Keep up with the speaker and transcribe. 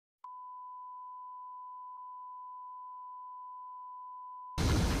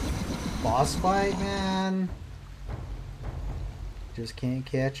boss fight, man. Just can't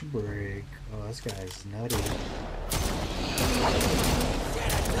catch a break. Oh, this guy's nutty.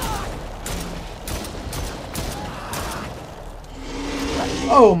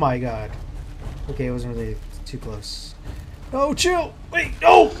 Oh my god. Okay, it wasn't really too close. Oh, chill! Wait,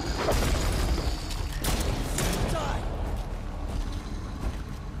 no!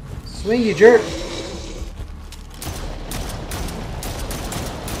 Swing, you jerk!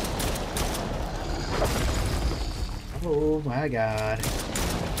 Oh my god.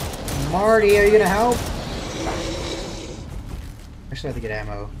 Marty, are you gonna help? Actually, I have to get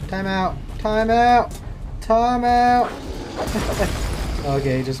ammo. Time out! Time out! Time out!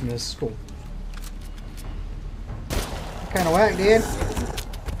 Okay, just missed. Cool. Kind of whack, dude.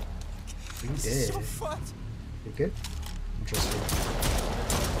 You did. You good? Interesting.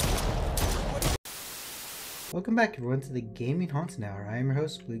 Welcome back, everyone, to the Gaming Haunted Hour. I am your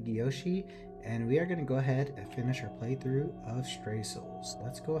host, Luigi Yoshi, and we are going to go ahead and finish our playthrough of Stray Souls.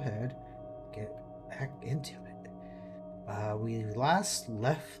 Let's go ahead and get back into it. We last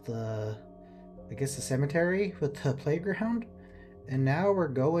left the cemetery with the playground, and now we're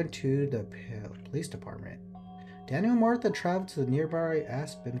going to the police department. Daniel and Martha traveled to the nearby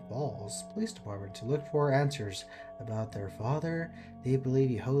Aspen Falls Police Department to look for answers about their father. They believe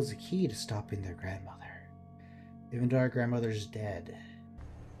he holds the key to stopping their grandmother, even though our grandmother's dead.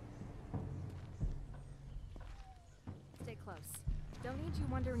 Stay close. Don't need you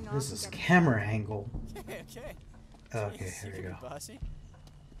wondering. This is camera angle. Okay. Okay, here we go. Bossy.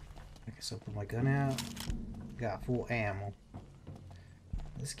 Okay, so put my gun out. Got full ammo.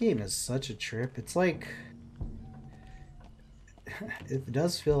 This game is such a trip. It's like it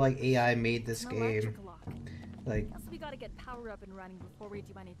does feel like AI made this game. Like, guess we gotta get power up and running before we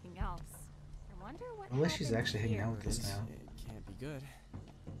do anything else. I wonder what. unless she's actually hanging out with us now. It can't be good.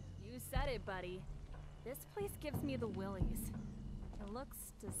 You said it, buddy. This place gives me the willies. It looks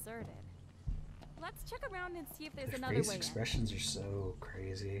deserted. Let's check around and see if there's another way. Face expressions are so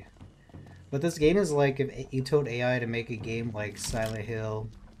crazy. But this game is like if you told AI to make a game like Silent Hill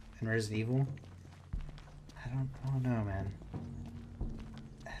and Resident Evil. I don't know, man.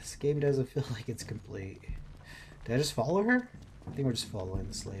 This game doesn't feel like it's complete. Did I just follow her? I think we're just following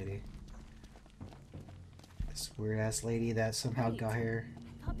this lady. This weird ass lady that somehow got here.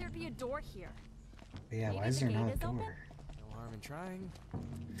 I thought there'd be a door here. But yeah, Maybe why is the there not gate a is door? open? No harm in trying.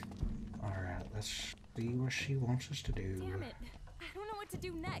 Alright, let's see what she wants us to do. Damn it! I don't know what to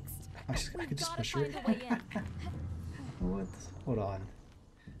do next. I could just Gotta push her. find a way in. What? Hold on.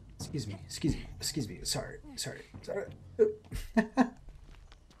 Excuse me. Sorry.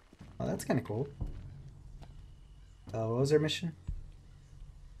 Oh, that's kind of cool. What was our mission?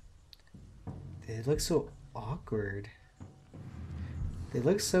 They look so awkward. They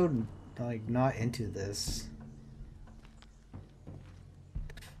look so, like, not into this.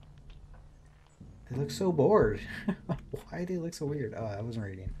 They look so bored. Why do they look so weird? Oh, I wasn't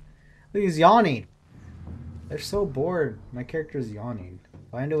reading. Look, he's yawning. They're so bored. My character is yawning.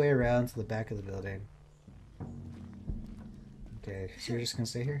 Find a way around to the back of the building. Okay, so you're just gonna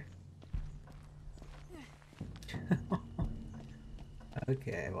stay here?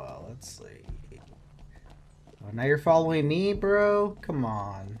 Okay, well, let's see. Oh, now you're following me, bro? Come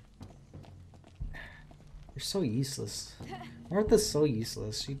on. You're so useless. Martha's so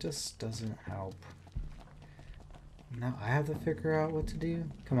useless. She just doesn't help. Now I have to figure out what to do.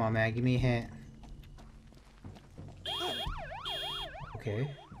 Come on, man. Give me a hint. Okay.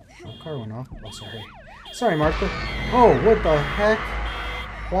 Oh, car went off. Oh, sorry. Sorry, Martha. Oh, what the heck?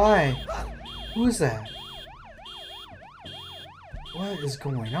 Why? Who is that? What is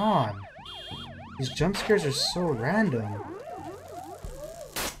going on? These jump scares are so random.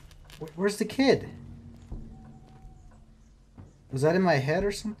 Where's the kid? Was that in my head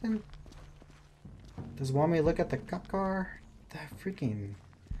or something? Does it want me to look at the cop car? That freaking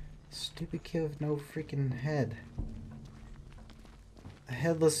stupid kid with no freaking head. A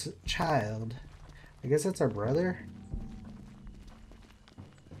headless child. I guess that's our brother?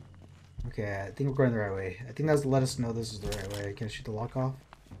 Okay, I think we're going the right way. I think that's to let us know this is the right way. Can I shoot the lock off?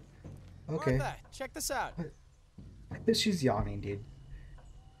 Okay. Martha, check this out. What? She's yawning, dude.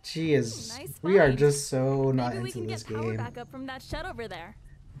 She is. Nice We are find. just so not Maybe we into can this get power game. back up from that shed over there.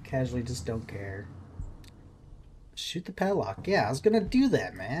 Casually just don't care. Shoot the padlock. Yeah, I was gonna do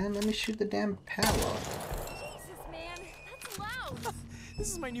that, man. Let me shoot the damn padlock. Jesus, man, that's loud.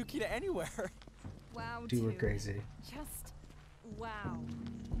 This is my new key to anywhere. Wow, Dude, we're crazy. Just wow.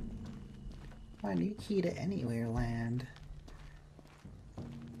 My new key to anywhere land.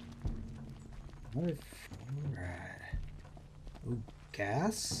 What if... Alright. Ooh,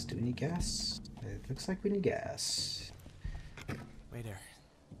 gas? Do we need gas? It looks like we need gas. Wait there.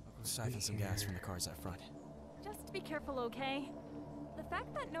 I'll go siphon some gas from the cars out front. Just be careful, okay? The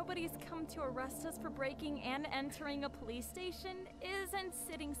fact that nobody's come to arrest us for breaking and entering a police station isn't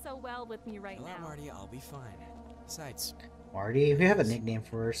sitting so well with me right Hello, now. Marty, I'll be fine. Besides, Marty, we have a nickname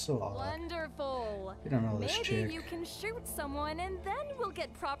for her, so Wonderful. we don't know this Maybe chick. you can shoot someone and then we'll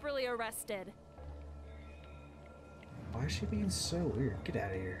get properly arrested. Why is she being so weird? Get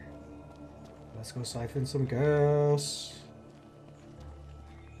out of here. Let's go siphon some gas.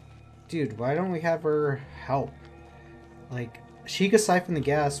 Dude, why don't we have her help? Like, she could siphon the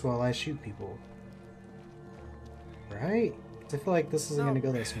gas while I shoot people. Right? I feel like this isn't gonna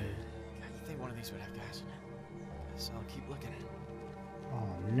go that smooth. I think one of these would have gas in it. Guess I'll keep looking. Oh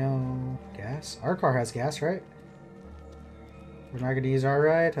no. Gas? Our car has gas, right? We're not gonna use our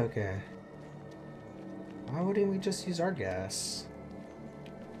ride? Okay. Why wouldn't we just use our gas?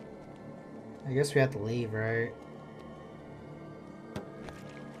 I guess we have to leave, right?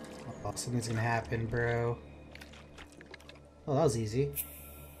 Oh, something's gonna happen, bro. Oh, that was easy.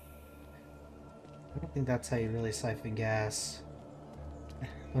 I don't think that's how you really siphon gas.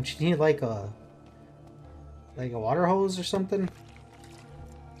 Don't you need like a water hose or something?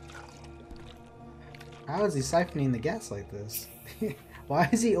 How is he siphoning the gas like this? Why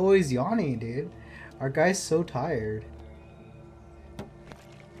is he always yawning, dude? Our guy's so tired.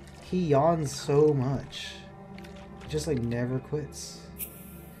 He yawns so much. He just like never quits.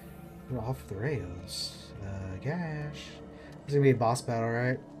 We're off the rails. Gosh. This is gonna be a boss battle,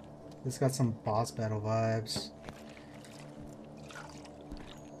 right? This got some boss battle vibes.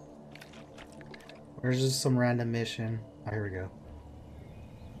 Or is this some random mission? Oh, here we go.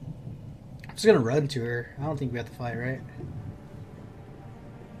 I'm just gonna run to her. I don't think we have to fight, right?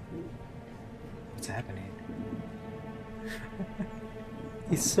 What's happening?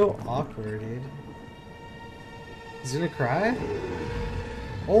 He's so awkward, dude. Is he gonna cry?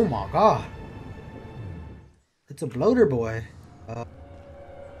 Oh my god. It's a bloater boy.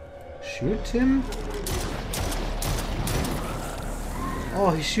 Shoot him?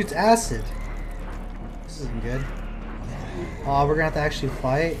 Oh, he shoots acid. This isn't good. Oh, we're gonna have to actually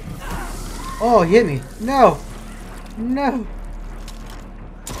fight. Oh, he hit me. No! No!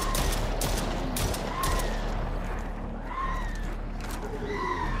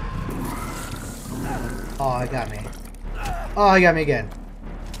 Oh, he got me. Oh, he got me again.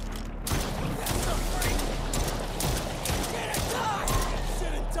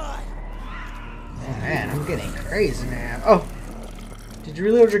 Oh man, I'm getting crazy now. Oh! Did you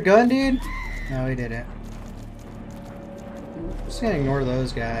reload your gun, dude? No, he didn't. I'm just gonna ignore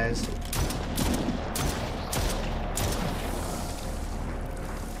those guys.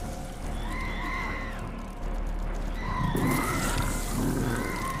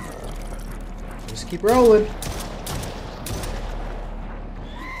 Just keep rolling. Did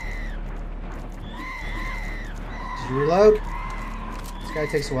you reload? This guy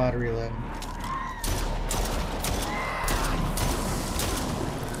takes a while to reload.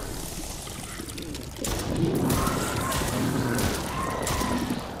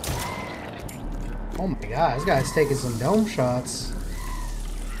 Oh my god, this guy's taking some dome shots.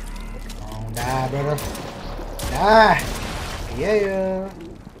 Come on, die, brother. Die! Yeah!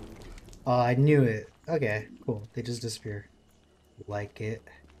 Oh, I knew it. Okay, cool. They just disappear. Like it.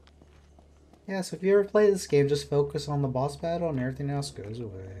 Yeah, so if you ever play this game, just focus on the boss battle and everything else goes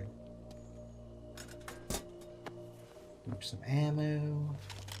away. Give some ammo.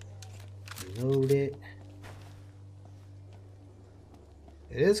 Reload it.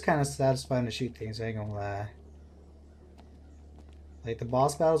 It is kind of satisfying to shoot things, I ain't gonna lie. Like, the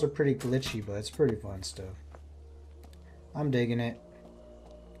boss battles are pretty glitchy, but it's pretty fun stuff. I'm digging it.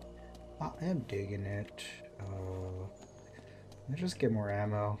 I am digging it. Let's just get more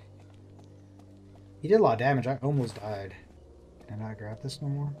ammo. He did a lot of damage. I almost died. Can I not grab this no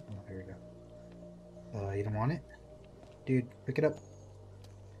more? Oh, here we go. You don't want it? Dude, pick it up.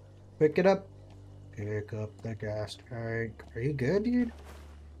 Pick it up. Pick up the gas tank. Are you good, dude?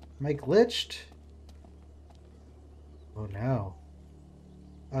 Am I glitched? Oh no.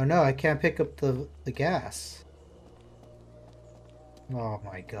 Oh no, I can't pick up the gas. Oh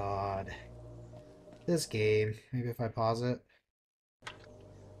my god. This game. Maybe if I pause it.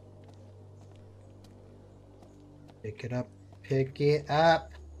 Pick it up. Pick it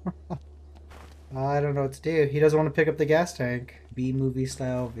up. I don't know what to do. He doesn't want to pick up the gas tank. B-movie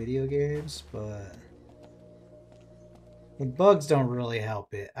style video games, but the bugs don't really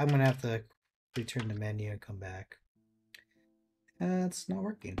help it. I'm gonna have to return the menu and come back. It's not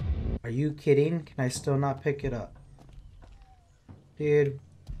working. Are you kidding? Can I still not pick it up? Dude,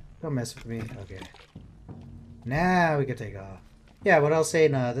 don't mess with me. Okay. Now we can take off. Yeah, what I was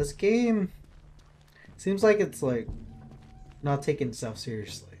saying, this game seems like it's like not taking itself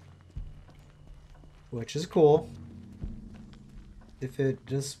seriously. Which is cool. If it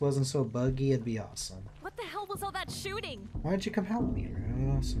just wasn't so buggy, it'd be awesome. What the hell was all that shooting? Why'd you come help me,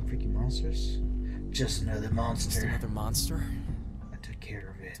 bro? Some freaking monsters? Just another monster. Just another monster? I took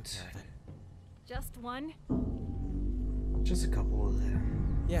care of it. Just one? Just a couple of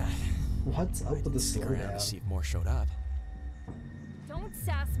them. Yeah. What's up with the Stick around to slowdown? see if more showed up. Don't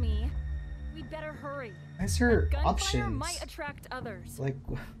sass me. We'd better hurry. Why's there Gunfire options? might attract others. Like,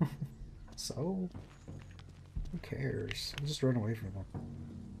 so? Who cares? We'll just run away from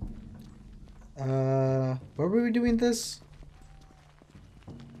them. Where were we doing this?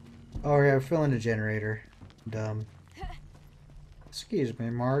 Oh, yeah, we're filling a generator. Dumb. Excuse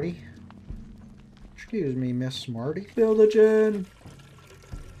me, Marty. Excuse me, Miss Marty. Fill the gen!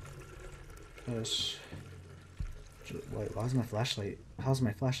 Yes. Wait, how's my flashlight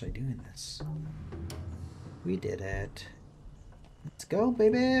doing this? We did it. Let's go,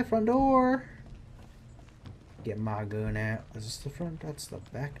 baby! Front door! Get my gun out. Is this the front? That's the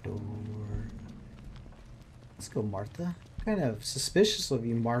back door. Let's go, Martha. Kind of suspicious of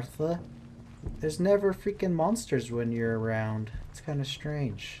you, Martha. There's never freaking monsters when you're around. It's kind of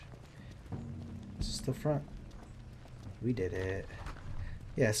strange. Is this the front? We did it.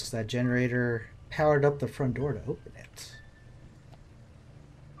 Yes, that generator powered up the front door to open it.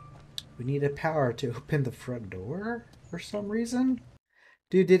 We needed power to open the front door for some reason.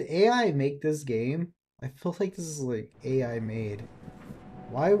 Dude, did AI make this game? I feel like this is like AI made.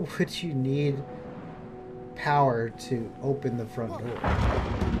 Why would you need power to open the front door?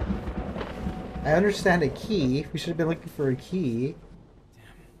 I understand a key. We should have been looking for a key.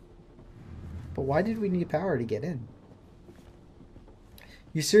 But why did we need power to get in?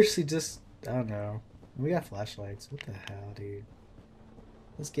 You seriously just... I don't know. We got flashlights. What the hell, dude?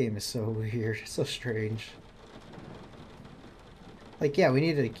 This game is so weird. So strange. Like, yeah, we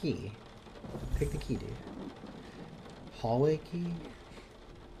needed a key. Pick the key, dude. Hallway key?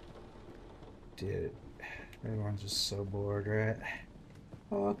 Dude. Everyone's just so bored, right?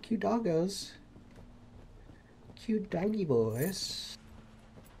 Oh, cute doggos. Cute doggy boys.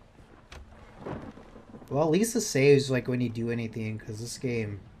 Well, at least it saves like when you do anything, because this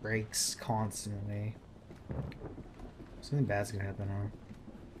game breaks constantly. Something bad's gonna happen, huh?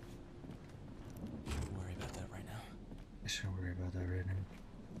 Shouldn't worry about that right now. I shouldn't worry about that right now.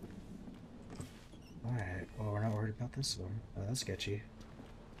 Alright, well, we're not worried about this one. Oh, that's sketchy.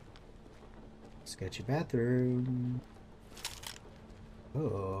 Sketchy bathroom.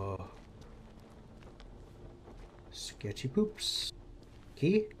 Oh. Sketchy poops.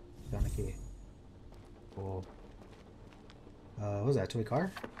 Key? Found a key. Cool. What was that? Toy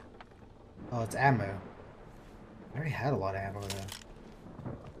car? Oh, it's ammo. I already had a lot of ammo though.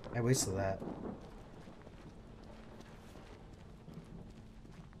 I wasted that.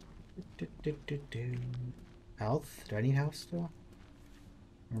 Health? Do I need health still?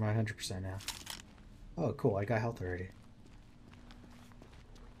 Or am I 100% now? Oh, cool. I got health already.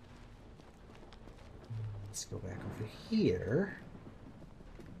 Let's go back over here.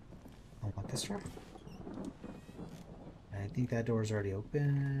 Unlock this door. I think that door is already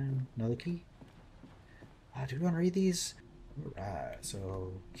open. Another key. Do we want to read these? Alright,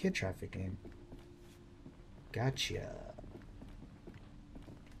 so kid trafficking. Gotcha.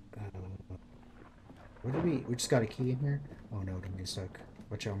 What did we just got a key in here? Oh no, don't get stuck.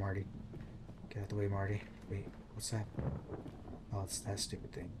 Watch out, Marty. Get out the way, Marty. Wait, what's that? Oh, it's that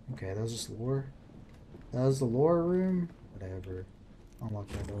stupid thing. Okay, that was just lore. That was the lore room. Whatever. Unlock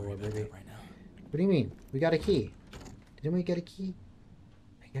that door, baby. Right now. What do you mean? We got a key. Didn't we get a key?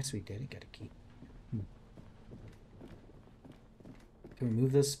 I guess we did get a key. Can we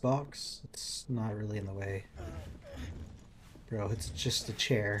move this box? It's not really in the way. Bro, it's just a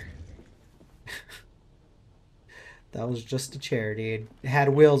chair. That was just a chair, dude. It had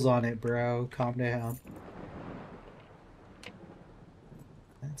wheels on it, bro. Calm down.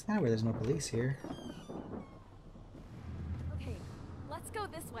 That's not where there's no police here. Okay, let's go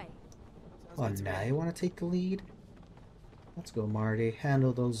this way. Oh, now you want to take the lead? Let's go, Marty.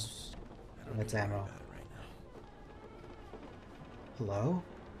 Handle those. That's ammo. Hello?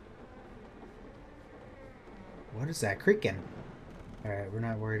 What is that creaking? Alright, we're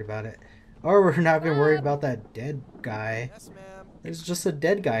not worried about it. Or we're not even worried about that dead guy. Yes, ma'am. There's just a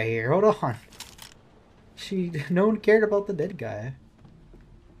dead guy here. Hold on. No one cared about the dead guy.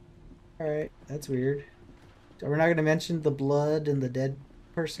 Alright, that's weird. So we're not going to mention the blood and the dead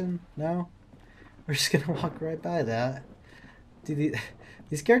person? No? We're just going to walk right by that. Dude,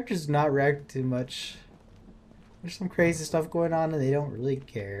 these characters do not react too much. There's some crazy stuff going on and they don't really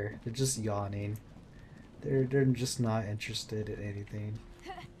care. They're just yawning. They're just not interested in anything.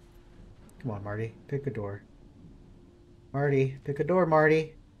 Come on, Marty. Pick a door. Marty, pick a door,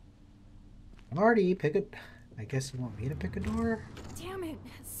 Marty. Marty, pick a... I guess you want me to pick a door? Damn it.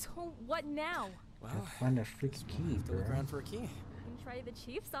 So what now? Well, Gotta find a freaking key, have to look bro. around for a key. You can try the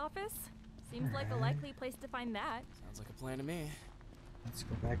chief's office. Seems like a Alright. likely place to find that. Sounds like a plan to me. Let's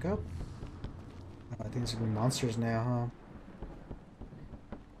go back up. Oh, I think there's gonna be monsters now,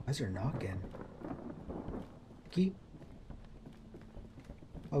 huh? Why is there knocking? Keep.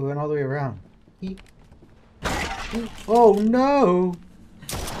 Oh, we went all the way around. Keep. Oh no!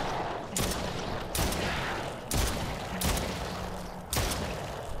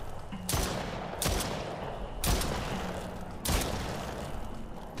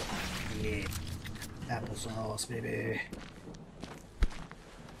 Yeah. Applesauce, baby.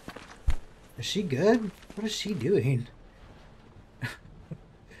 Is she good? What is she doing?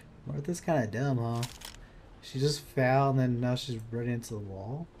 Martha's kind of dumb, huh? She just fell and then now she's running into the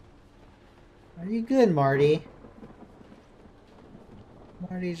wall. Are you good, Marty?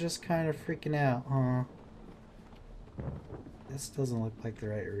 Marty's just kind of freaking out, huh? This doesn't look like the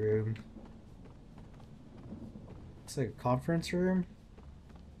right room. It's like a conference room.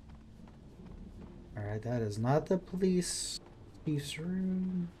 Alright, that is not the police chief's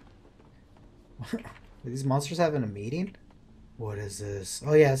room. Are these monsters having a meeting? What is this?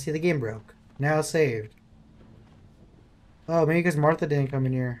 Oh yeah, see, the game broke. Now saved. Oh, maybe because Martha didn't come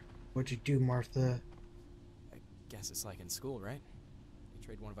in here. What'd you do, Martha? I guess it's like in school, right? We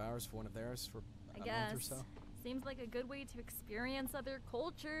trade one of ours for one of theirs for I a guess. month or so. Seems like a good way to experience other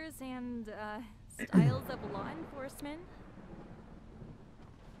cultures and styles of law enforcement.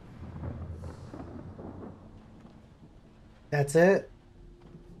 That's it?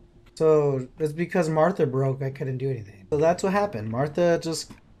 So, it's because Martha broke, I couldn't do anything. So that's what happened. Martha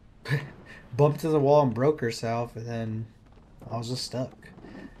just bumped to the wall and broke herself, and then I was just stuck.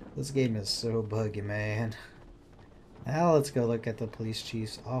 This game is so buggy, man. Now let's go look at the police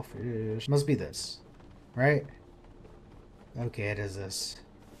chief's office. Must be this, right? Okay, it is this.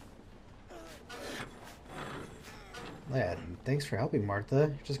 Yeah, thanks for helping,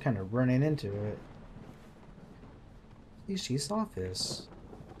 Martha. You're just kind of running into it. Police chief's office.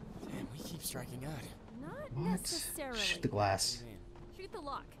 Damn, we keep striking out. Not What? necessarily. Shoot the glass. What do you mean? Shoot the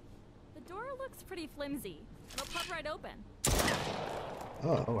lock. The door looks pretty flimsy. It'll pop right open.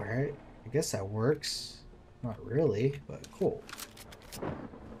 Oh, alright. I guess that works. Not really, but cool.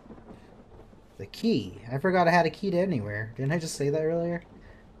 The key. I forgot I had a key to anywhere. Didn't I just say that earlier?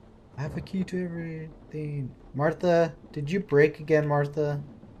 I have a key to everything. Martha, did you break again, Martha?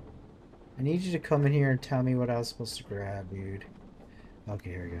 I need you to come in here and tell me what I was supposed to grab, dude.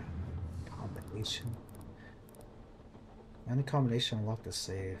 Okay, here we go. Combination. And the combination unlock the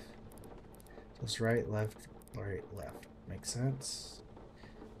save. So it's right, left, left. Makes sense.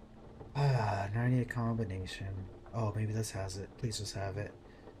 Ah, now I need a combination. Oh, maybe this has it. Please just have it.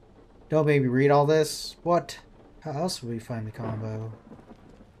 Don't make me read all this. What? How else would we find the combo?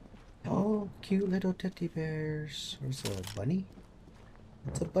 Oh, cute little teddy bears. Where's a bunny?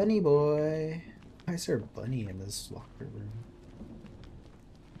 It's a bunny boy. Why is there a bunny in this locker room?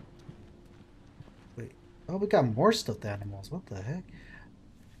 Wait. Oh, we got more stuffed animals. What the heck?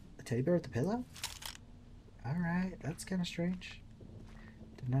 A teddy bear with a pillow? Alright, that's kind of strange.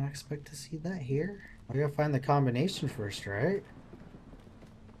 Did not expect to see that here. I gotta find the combination first, right?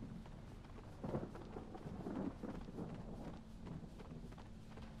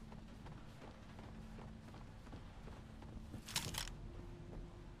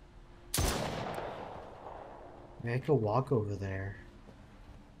 Maybe I could walk over there.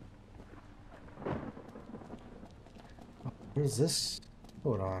 Oh, what is this?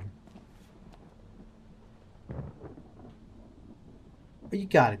 Hold on. Oh, you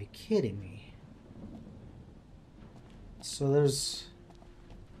gotta be kidding me. So there's...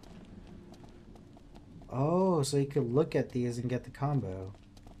 Oh, so you could look at these and get the combo.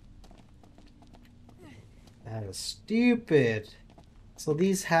 That is stupid. So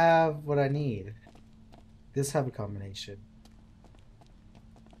these have what I need. This have a combination.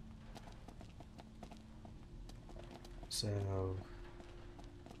 So...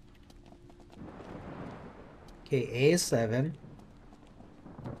 Okay, A is 7.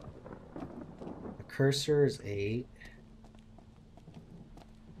 The cursor is 8.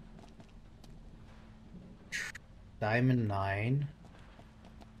 Diamond 9.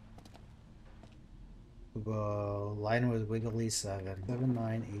 Line with wiggly 7. 7,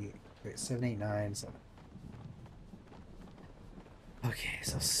 9, 8. Wait, 7, 8, 9, 7. Okay,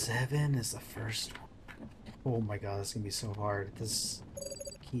 so 7 is the first one. Oh my god, this is gonna be so hard. This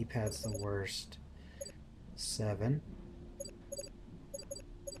keypad's the worst. 7.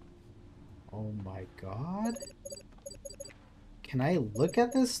 Oh my god. Can I look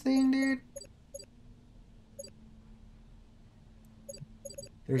at this thing, dude?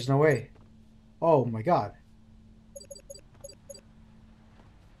 There's no way. Oh my god.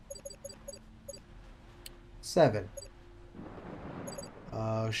 7.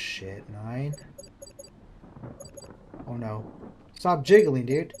 Oh shit. 9. Oh no. Stop jiggling,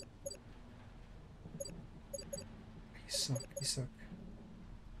 dude. You suck. You suck.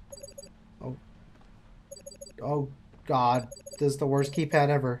 Oh. Oh god. This is the worst keypad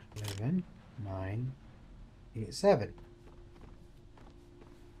ever. 11, 9, 8, 7.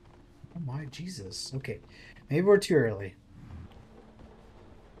 Oh my Jesus. Okay. Maybe we're too early.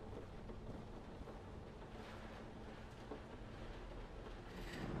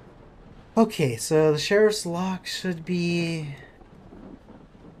 Okay, so the sheriff's lock should be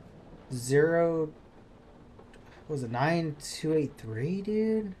 0. What was it 9283,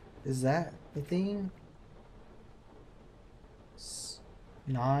 dude? Is that the thing?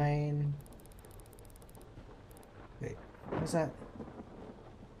 9. Wait, what was that?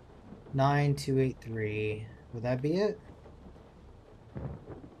 9283. Would that be it?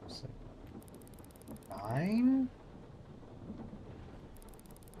 So, 9,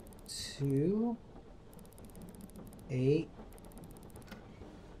 2, 8.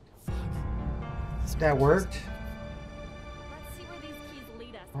 That worked. Let's see where these keys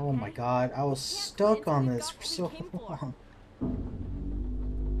lead us. Oh my okay? god, I was We can't stuck quit until on we've this got for what we so came for. long.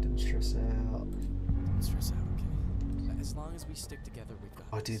 Don't stress out. Don't stress out, okay? As long as we stick together, we've got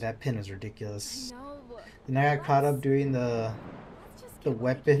Oh, this. dude, that pin is ridiculous. I know. Then I got caught up doing the Let's just the get what we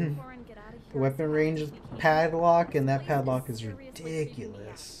weapon- came for and get out of here the as weapon fast range as we can. padlock, and This that place padlock is seriously freaking me out.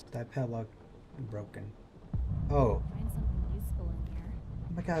 ridiculous. That padlock broken. Oh, Find something useful in here.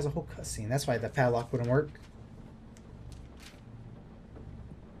 oh my god, there's a whole cutscene. That's why the padlock wouldn't work.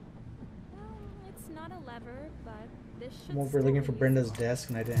 Well, it's not a lever, but this should I'm over still looking be for Brenda's useful. desk,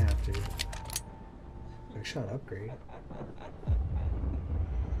 and I didn't have to. Like, shut up, upgrade.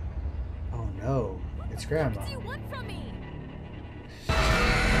 Oh no, it's Grandma. What do you want from me?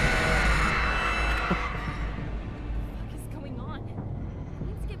 What is going on? I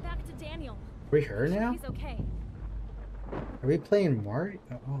need to get back to Daniel. Are we her now? He's okay. Are we playing Mario?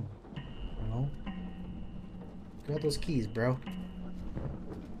 Oh, no. Got those keys, bro.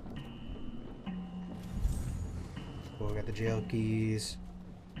 Oh, I got the jail keys.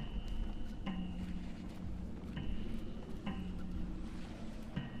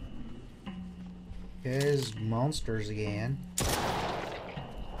 There's monsters again.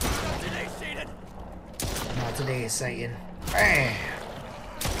 Not today, Satan. Bam!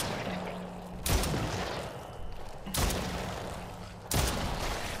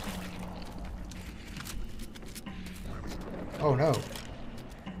 Oh no.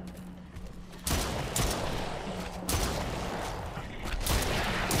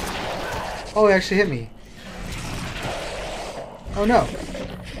 Oh, it actually hit me. Oh no.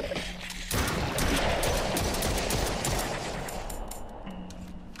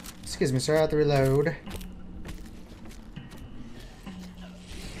 Excuse me, sir, I have to reload.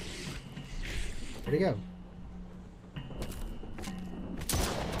 Where'd he go?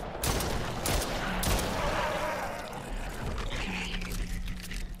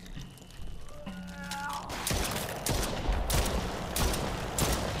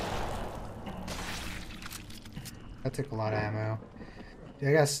 That took a lot of ammo. Dude,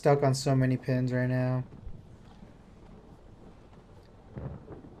 I got stuck on so many pins right now.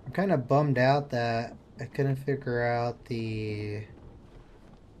 I'm kind of bummed out that I couldn't figure out the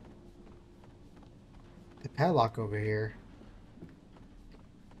padlock over here.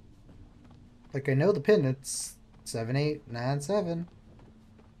 Like, I know the pin, it's 7897.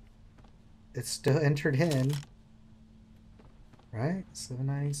 It's still entered in. Right?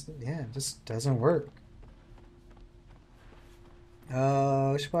 797. Yeah, it just doesn't work.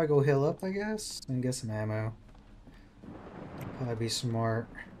 I should probably go heal up, I guess, and get some ammo. Probably be smart.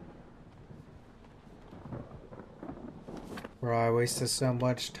 Bro, I wasted so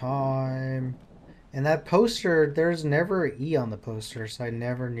much time. And that poster, there's never an E on the poster, so I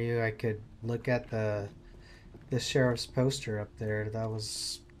never knew I could look at the sheriff's poster up there. That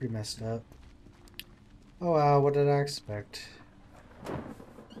was pretty messed up. Oh wow, what did I expect?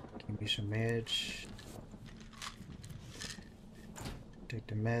 Give me some meds. Take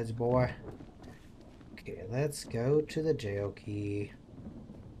the meds, boy. Okay, let's go to the jail key.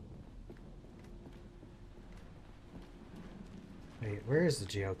 Wait, where is the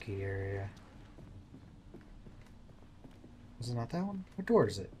jail key area? Was it not that one? What door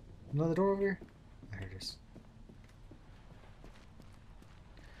is it? Another door over here? There it is.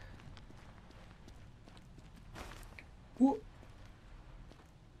 Whoa.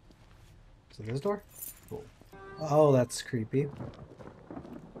 Is it this door? Cool. Oh, that's creepy.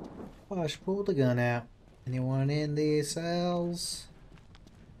 Gosh, pull the gun out. Anyone in these cells?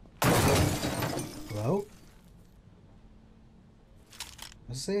 Hello?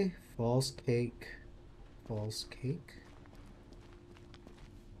 Let's say false cake. False cake?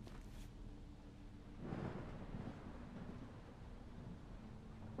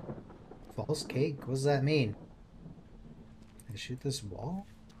 False cake? What does that mean? Can I shoot this wall?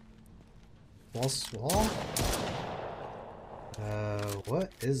 False wall?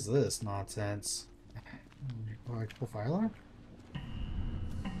 What is this nonsense? Electrical fire alarm?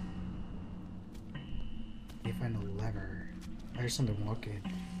 You find a lever. There's something walking.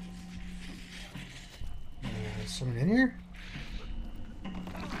 Someone in here?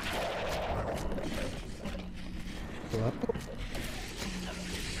 Hello?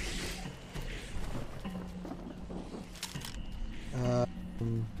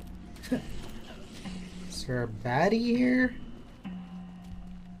 Is there a baddie here?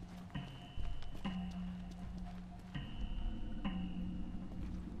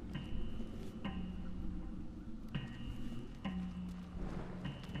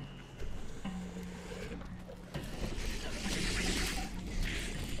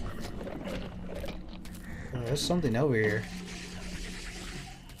 Oh, there's something over here.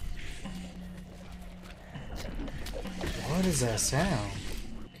 What is that sound?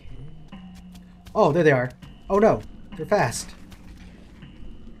 Oh, there they are. Oh no, they're fast.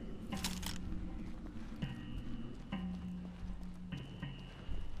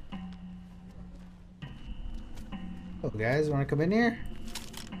 Oh, guys, want to come in here?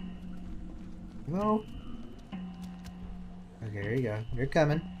 No? Okay, here you go. You're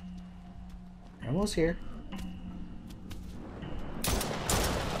coming. You're almost here.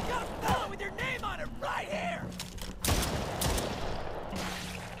 Got a fella with your name on it right here!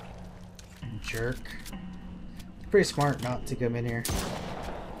 Jerk. Pretty smart not to come in here.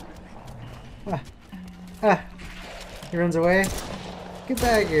 Ah. Ah. He runs away. Get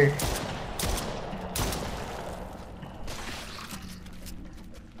back here.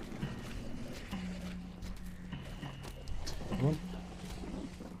 Come on.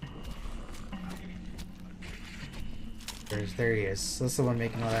 There he is. That's the one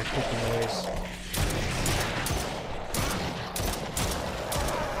making all that clicking noise.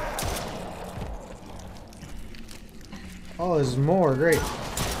 Oh, there's more. Great.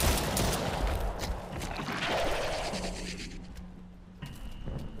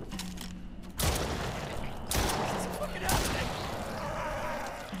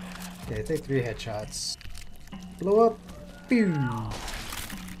 Okay, take 3 headshots. Blow up. Pew.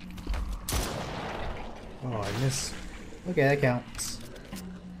 Oh, I missed. Okay, that counts.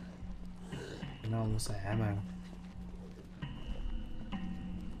 No, almost ammo.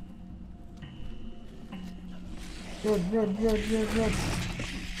 Run, run, run, run, run.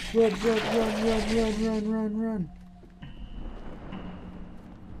 Run, run, run, run, run, run, run, run.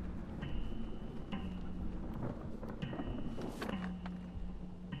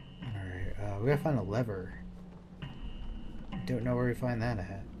 Alright, we gotta find a lever. Don't know where we find that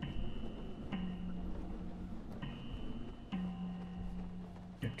at.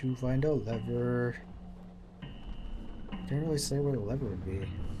 Have to find a lever. Didn't really say where the lever would be.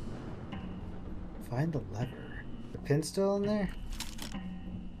 Find the lever. The pin's still in there?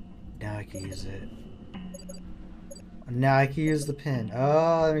 Now I can use it. Now I can use the pin.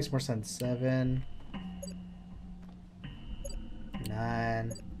 Oh, that makes more sense. 7,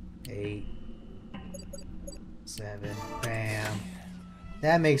 9, 8, 7. Bam.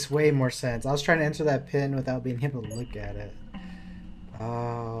 That makes way more sense. I was trying to enter that pin without being able to look at it.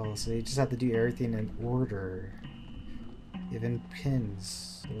 Oh, so you just have to do everything in order. Even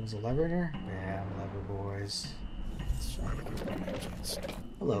pins. There was a lever in here? Bam, lever boys.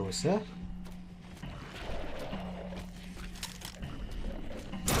 Hello, sir.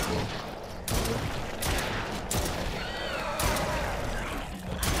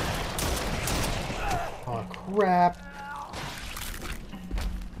 Oh, crap.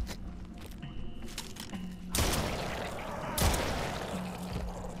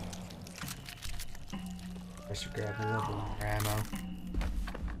 I should grab a little bit more ammo.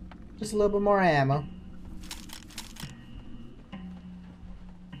 Just a little bit more ammo.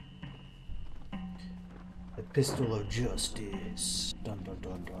 The pistol of justice. Dun dun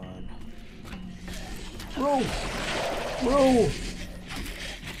dun dun. Roll! Roll!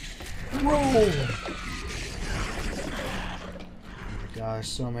 Roll! Oh my gosh,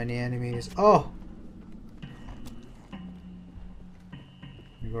 so many enemies. Oh!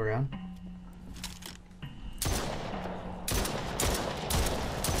 Let me go around.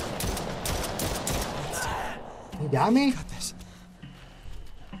 He got me? Got this.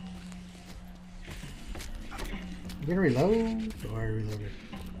 You gonna reload? Or I reloaded?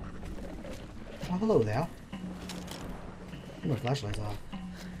 Oh, hello there. My flashlight's off.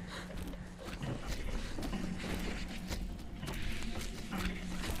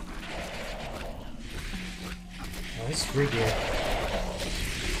 Oh, this is freaky.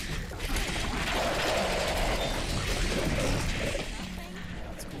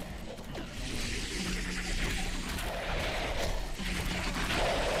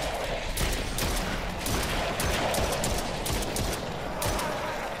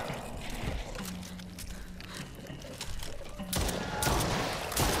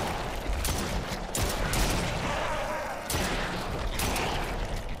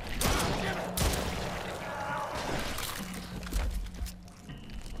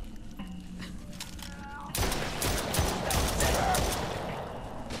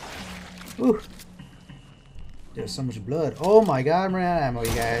 Ooh. There's so much blood. Oh my god, I'm running out of ammo,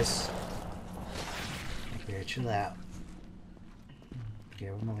 you guys. Okay, chill out. Okay,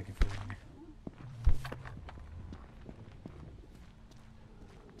 what am I looking for here?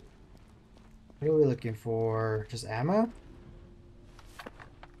 What are we looking for? Just ammo?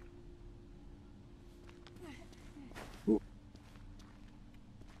 Ooh.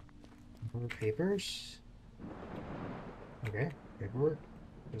 More papers? Okay, paperwork.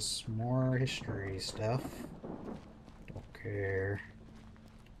 Just more history stuff. Don't care.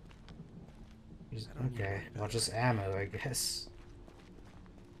 Okay, well, just ammo, I guess.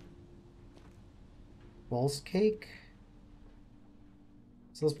 False cake?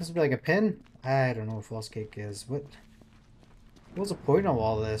 So it's supposed to be like a pin? I don't know what false cake is. What's the point of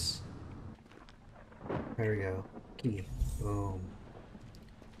all this? There we go. Key. Boom.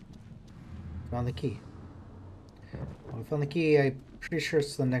 Found the key. Well, we found the key. I'm pretty sure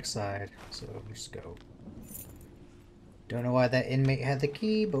it's the next side. So let's go. Don't know why that inmate had the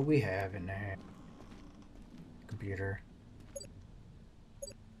key, but we have it now. Computer.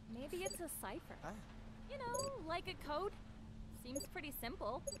 Maybe it's a cipher. You know, like a code. Seems pretty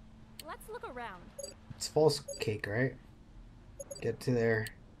simple. Let's look around. It's false cake, right? Get to there.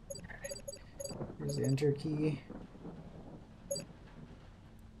 Here's the enter key.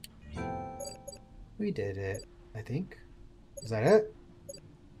 We did it, I think. Is that it?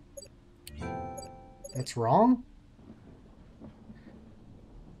 That's wrong?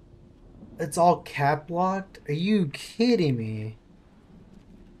 It's all cap locked? Are you kidding me?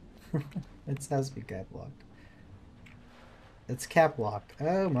 It has to be cap locked. It's cap locked.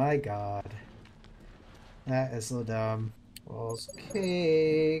 Oh my god. That is so dumb. False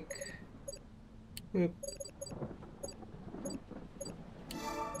cake. Whoop.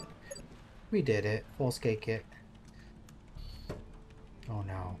 We did it. False cake it. Oh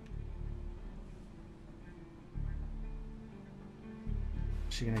no.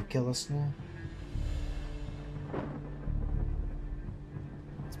 Is she gonna kill us now?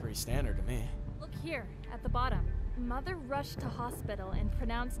 It's pretty standard to me. Look here, at the bottom. Mother rushed to hospital and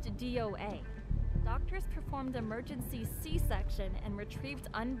pronounced DOA. Doctors performed emergency C-section and retrieved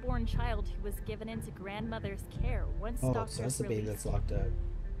unborn child who was given into grandmother's care once Oh, doctors so that's the baby released that's locked up.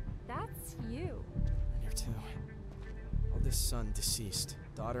 That's you. And here too. Oldest son deceased.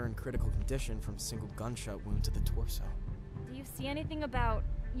 Daughter in critical condition from single gunshot wound to the torso. Do you see anything about,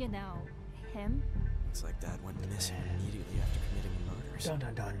 you know, him? Looks like Dad went missing immediately after committing the murders. Dun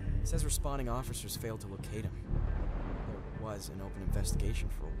dun dun. It says responding officers failed to locate him. There was an open investigation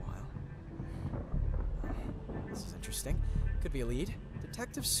for a while. This is interesting. Could be a lead.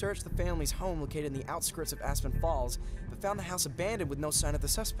 Detectives searched the family's home located in the outskirts of Aspen Falls, but found the house abandoned with no sign of the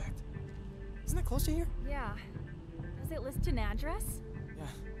suspect. Isn't that close to here? Yeah. Does it list an address? Yeah.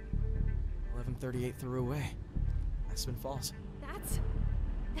 1138 Thoreau Way. Aspen Falls.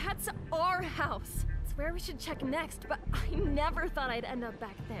 That's our house. It's where we should check next, but I never thought I'd end up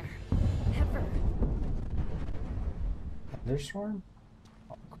back there. Ever. Thunderstorm?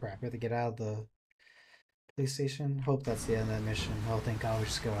 Oh crap, we have to get out of the police station. Hope that's the end of that mission. Oh, thank God, we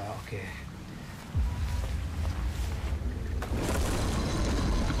just go out. Okay.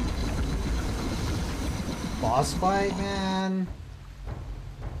 Boss fight, man.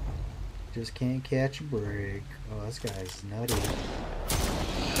 Just can't catch a break. Oh, this guy's nutty.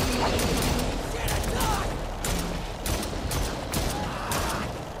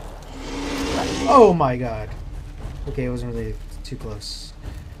 Oh my god. Okay, it wasn't really too close.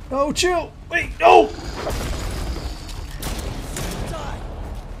 No, chill! Wait, no! Die.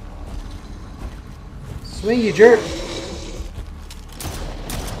 Swing, you jerk!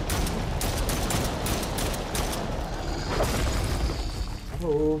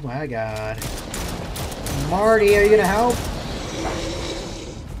 Oh my god. Marty, are you gonna help?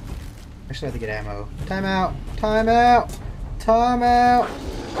 Actually, I have to get ammo. Time out! Time out! Time out!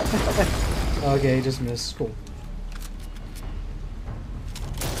 Okay, just missed. Cool.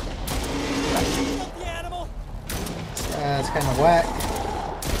 Help the animal. That's kind of whack.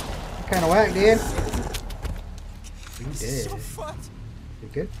 Kind of whack, dude. You This is did. so fucked. You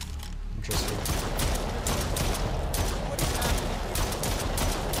good? Interesting. What is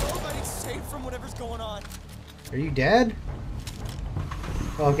happening? Nobody's safe from whatever's going on. Are you dead?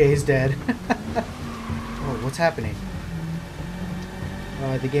 Okay, he's dead. Oh, what's happening?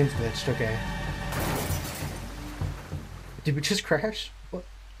 Oh, the game's glitched. Okay. Did we just crash? What?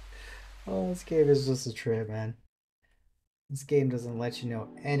 Oh, this game is just a trip, man. This game doesn't let you know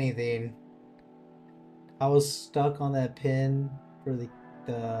anything. I was stuck on that pin for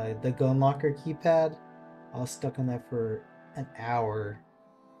the gun locker keypad. I was stuck on that for an hour.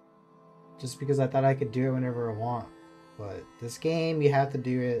 Just because I thought I could do it whenever I want. But this game, you have to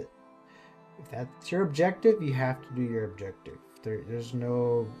do it. If that's your objective, you have to do your objective. There's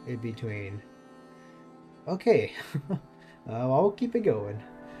no in between. Okay. I'll keep it going.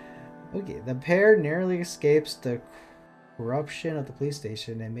 Okay, the pair narrowly escapes the corruption of the police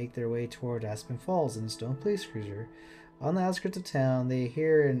station and make their way toward Aspen Falls in a stone police cruiser. On the outskirts of town, they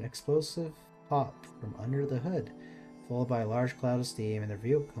hear an explosive pop from under the hood, followed by a large cloud of steam, and their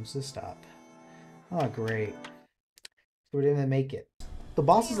vehicle comes to a stop. Oh, great. So we didn't even make it. The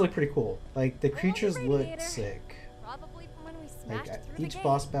bosses look pretty cool. Like, the creatures look sick. Probably from when we Like, smashed through the each gate.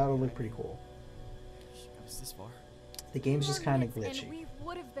 boss battle looked pretty cool. She got us this far. The game's just kind of Minutes glitchy. and we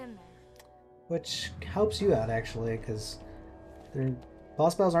would have been there. Which helps you out, actually, because their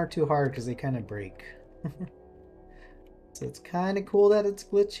boss battles aren't too hard because they kind of break. So it's kind of cool that it's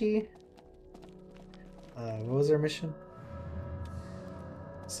glitchy. What was our mission?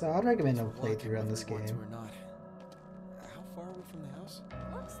 So I'd recommend a playthrough on this game. Or not. How far are we from the house?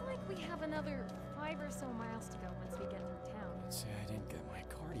 Looks like we have another 5 or so miles to go once we get through town. I'd say I didn't get my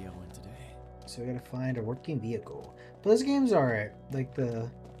cardio in today. So we gotta find a working vehicle. But this game's alright. Like the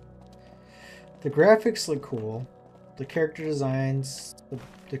graphics look cool. The character designs,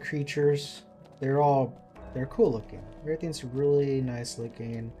 the creatures, they're cool looking. Everything's really nice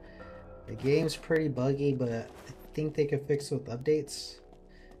looking. The game's pretty buggy, but I think they could fix it with updates.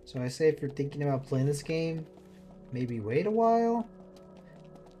 So I say if you're thinking about playing this game, maybe wait a while.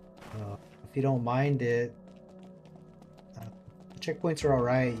 If you don't mind it, the checkpoints are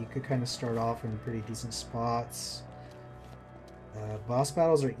alright. You could kind of start off in pretty decent spots. Boss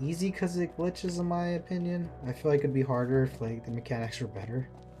battles are easy because it glitches, in my opinion. I feel like it'd be harder if like the mechanics were better.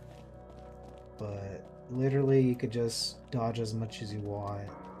 But literally, you could just dodge as much as you want.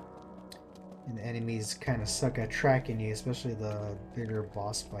 And the enemies kind of suck at tracking you, especially the bigger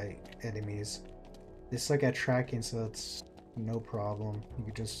boss fight enemies. They suck at tracking, so it's no problem. You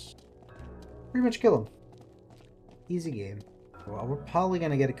could just pretty much kill them. Easy game. Well, we're probably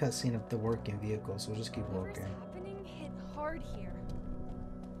gonna get a cutscene of the working vehicle, so we'll just keep Whatever's looking. happening hit hard here.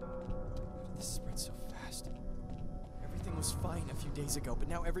 This spread so fast. Everything was fine a few days ago, but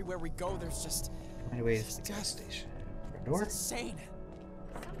now everywhere we go, there's just... Anyways, it's the gas station. Front door? It's insane.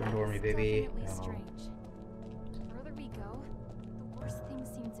 Don't door me, Something is baby. definitely No. strange. The further we go, the worse things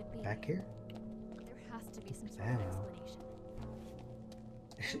seem to be. Back here? There has to be some sort Damn. of explanation.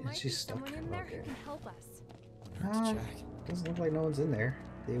 There might be She's stuck. someone in there who Okay. can help us. Wonder Um, to check. Doesn't look like no one's in there.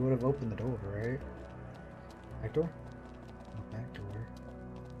 They would have opened the door, right? Back door? Oh, back door.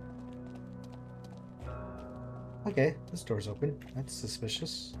 Okay, this door's open. That's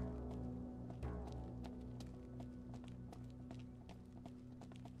suspicious.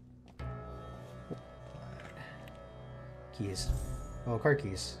 Keys. Oh, car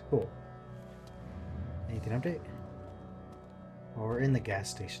keys. Cool. Anything update? Oh, we're in the gas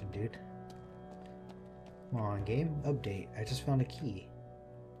station, dude. Come on, game. Update. I just found a key.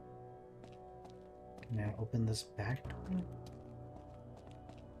 Can I open this back door?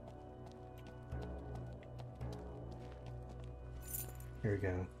 Here we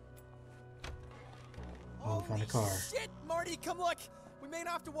go. Oh, we found a car. Shit, Marty, come look. We may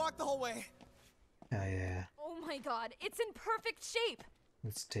not have to walk the whole way. Hell yeah. Oh my god, it's in perfect shape!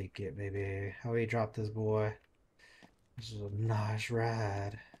 Let's take it, baby. How do you drop this boy? This is a nice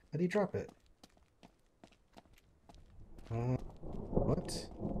ride. How do you drop it? What?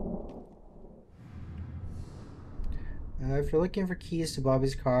 If you're looking for keys to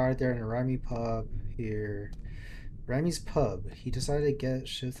Bobby's car, they're in a Remy pub here. Remy's pub. He decided to get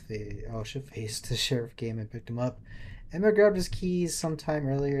Shift-Face to Sheriff came and picked him up. Emma grabbed his keys sometime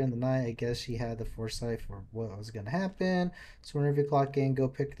earlier in the night. I guess she had the foresight for what was going to happen. So whenever you clock in, go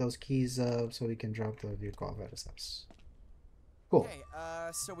pick those keys up so we can drop the vehicle off at his house. Cool. Okay,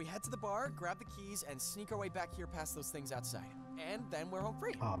 so we head to the bar, grab the keys, and sneak our way back here past those things outside. And then we're home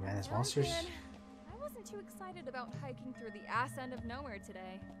free. Oh man, there's monsters. I wasn't too excited about hiking through the ass end of nowhere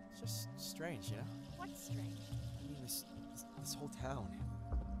today. It's just strange, you know? What's strange? I mean, this whole town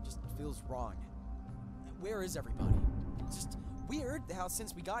just feels wrong. Where is everybody? It's just weird how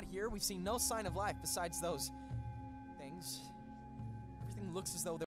since we got here, we've seen no sign of life besides those things. Everything looks as though